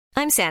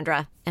I'm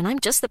Sandra, and I'm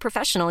just the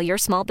professional your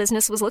small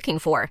business was looking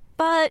for.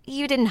 But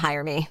you didn't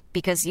hire me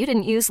because you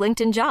didn't use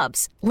LinkedIn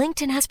Jobs.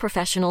 LinkedIn has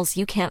professionals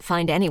you can't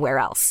find anywhere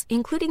else,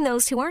 including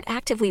those who aren't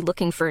actively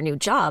looking for a new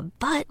job,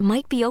 but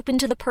might be open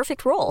to the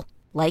perfect role,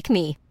 like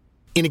me.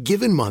 In a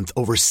given month,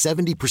 over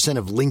 70%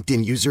 of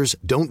LinkedIn users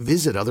don't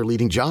visit other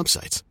leading job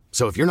sites.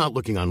 So if you're not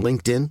looking on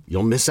LinkedIn,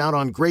 you'll miss out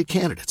on great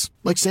candidates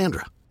like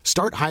Sandra.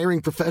 Start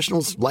hiring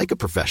professionals like a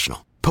professional.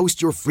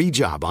 Post your free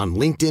job on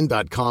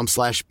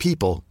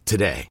linkedin.com/people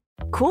today.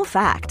 Cool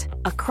fact,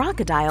 a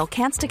crocodile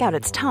can't stick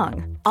out its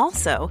tongue.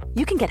 Also,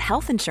 you can get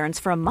health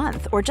insurance for a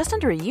month or just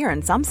under a year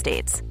in some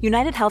states.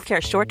 United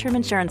Healthcare short-term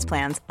insurance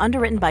plans,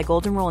 underwritten by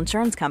Golden Rule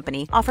Insurance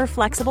Company, offer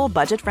flexible,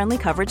 budget-friendly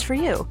coverage for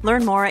you.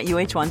 Learn more at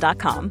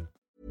uh1.com.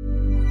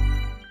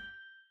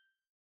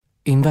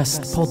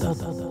 Investpodden.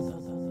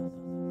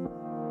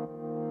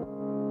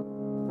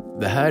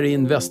 Det här är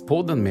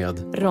Investpodden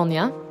med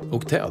Ronja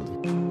och Ted.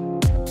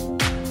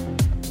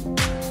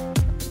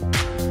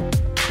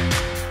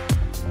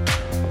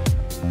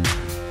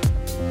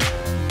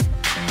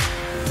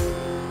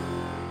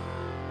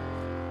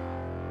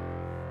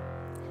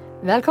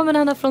 Välkommen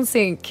Anna från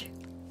Zink.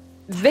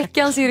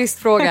 Veckans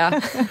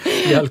juristfråga.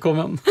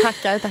 Välkommen.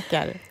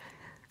 Tackar.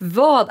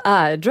 Vad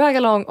är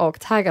dragalong och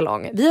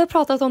tagalong? Vi har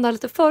pratat om det här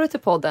lite förut i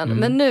podden,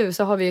 men nu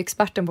så har vi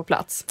experten på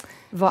plats.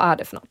 Vad är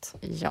det för något?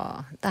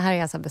 Ja, det här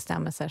är alltså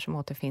bestämmelser som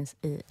återfinns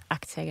i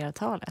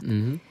aktieägaravtalet.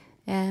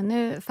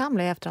 Nu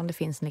famlar jag efter om det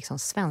finns liksom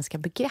svenska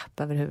begrepp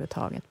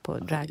överhuvudtaget på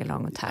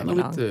dragalong och tagalong.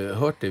 Jag har inte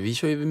hört det. Vi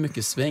kör ju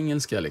mycket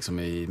svengelska liksom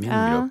i min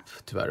grupp,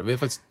 tyvärr. Vi har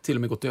faktiskt till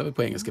och med gått över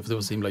på engelska för det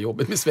var så himla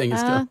jobbigt med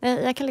svengelska.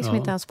 Jag kan liksom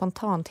inte ens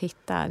spontant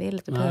hitta. Det är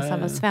lite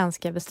pinsamma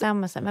svenska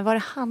bestämmelser. Men vad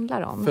det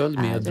handlar om... Följ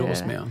med,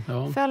 dras med.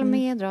 Ja. Följ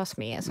med, dras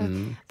med. Så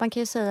man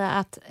kan ju säga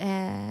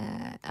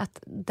att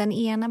den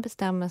ena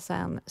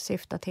bestämmelsen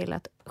syftar till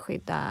att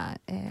skydda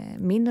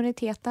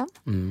minoriteten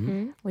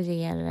och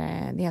ger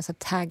det är alltså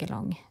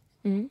tagalong.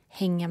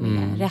 Hänga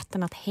med,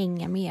 rätten att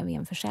hänga med vid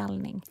en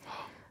försäljning.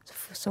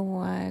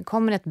 Så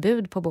kommer ett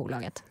bud på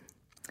bolaget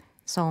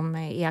som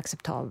är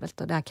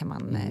acceptabelt, och där kan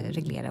man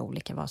reglera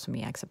olika vad som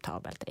är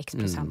acceptabelt.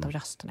 X% av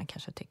rösterna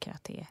kanske tycker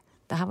att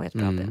det här var ett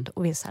bra bud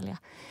och vill sälja.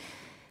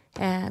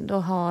 Då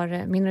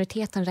har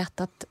minoriteten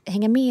rätt att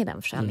hänga med i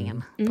den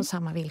försäljningen på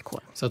samma villkor.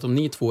 Så att om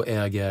ni två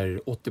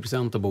äger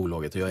 80% av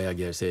bolaget och jag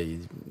äger, säg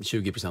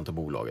 20% av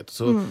bolaget,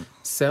 så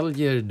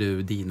säljer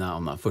du dina,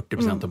 Anna,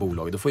 40% av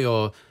bolaget, då får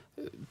jag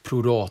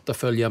prorata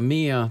följa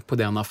med på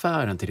den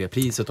affären till det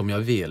priset om jag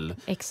vill.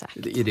 Exakt.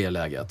 I det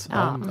läget.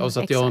 Ja, så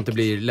att jag inte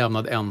blir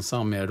lämnad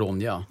ensam med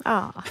Ronja.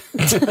 Ja,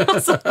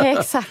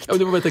 exakt. Ja,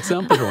 det var ett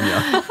exempel,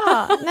 Ronja.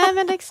 Nej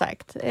men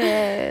exakt.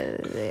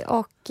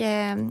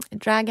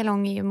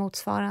 Dragalong är ju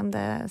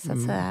motsvarande så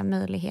att säga,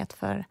 möjlighet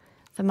för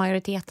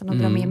majoriteten att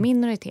dra med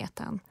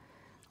minoriteten.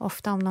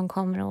 Ofta om de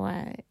kommer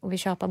och vill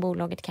köpa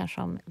bolaget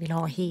kanske de vill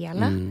ha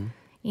hela.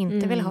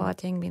 Inte vill ha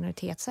ett gäng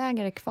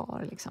minoritetsägare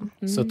kvar. Liksom.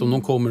 Så att om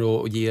de kommer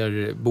och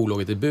ger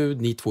bolaget ett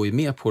bud, ni två är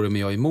med på det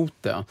men jag är emot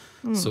det.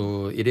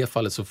 Så i det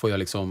fallet så får jag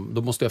liksom,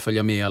 då måste jag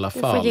följa med i alla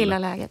fall. Du får gilla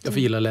läget. Jag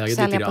får gilla läget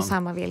sälja lite grann. På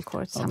samma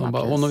villkor. De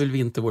bara, honom vill vi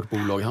inte vårt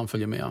bolag, han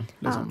följer med.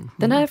 Liksom.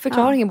 Den här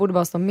förklaringen borde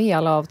bara stå med i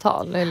alla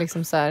avtal. Det är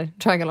liksom så här,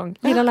 dragalong,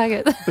 gilla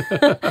läget.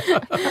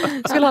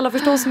 Skulle alla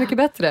förstå så mycket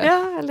bättre.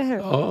 Ja, eller hur?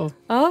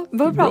 Ja,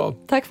 vad bra.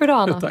 Tack för idag,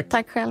 Anna.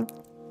 Tack själv.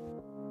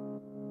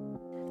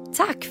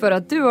 Tack för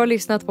att du har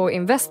lyssnat på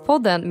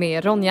Investpodden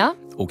med Ronja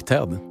och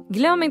Ted.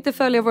 Glöm inte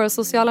följa våra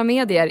sociala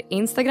medier,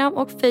 Instagram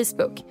och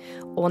Facebook.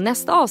 Och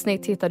nästa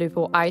avsnitt hittar du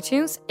på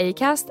iTunes,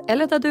 Acast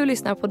eller där du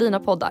lyssnar på dina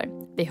poddar.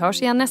 Vi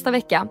hörs igen nästa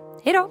vecka.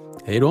 Hej då!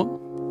 Hej då!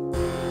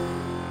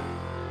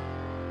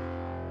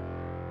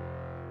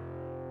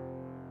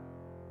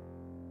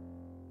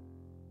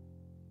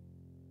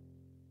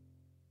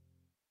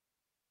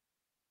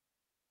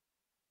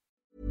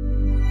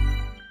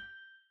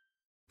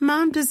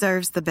 Mom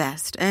deserves the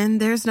best,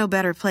 and there's no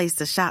better place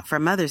to shop for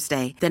Mother's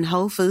Day than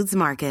Whole Foods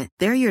Market.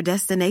 They're your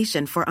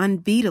destination for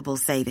unbeatable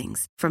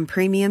savings, from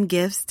premium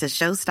gifts to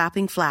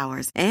show-stopping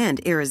flowers and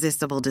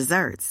irresistible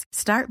desserts.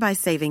 Start by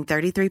saving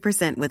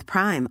 33% with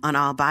Prime on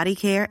all body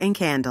care and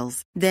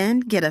candles.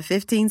 Then get a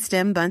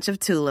 15-stem bunch of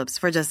tulips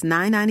for just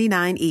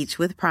 $9.99 each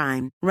with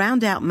Prime.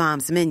 Round out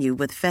Mom's menu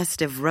with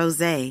festive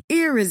rosé,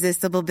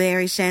 irresistible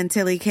berry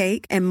chantilly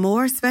cake, and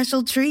more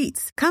special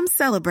treats. Come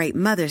celebrate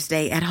Mother's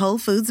Day at Whole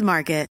Foods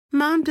Market.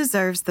 Mom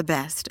deserves the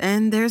best,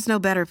 and there's no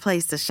better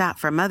place to shop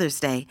for Mother's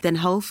Day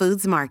than Whole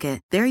Foods Market.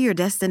 They're your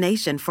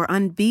destination for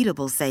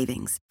unbeatable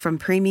savings, from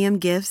premium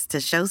gifts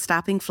to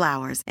show-stopping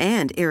flowers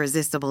and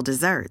irresistible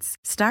desserts.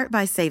 Start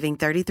by saving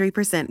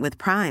 33% with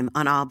Prime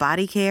on all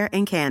body care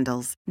and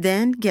candles.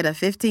 Then get a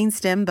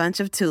 15-stem bunch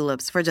of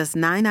tulips for just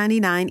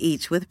 $9.99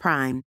 each with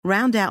Prime.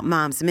 Round out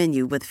Mom's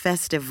menu with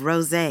festive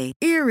rosé,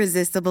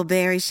 irresistible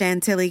berry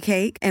chantilly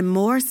cake, and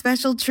more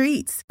special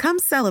treats. Come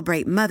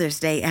celebrate Mother's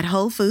Day at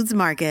Whole Foods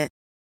Market.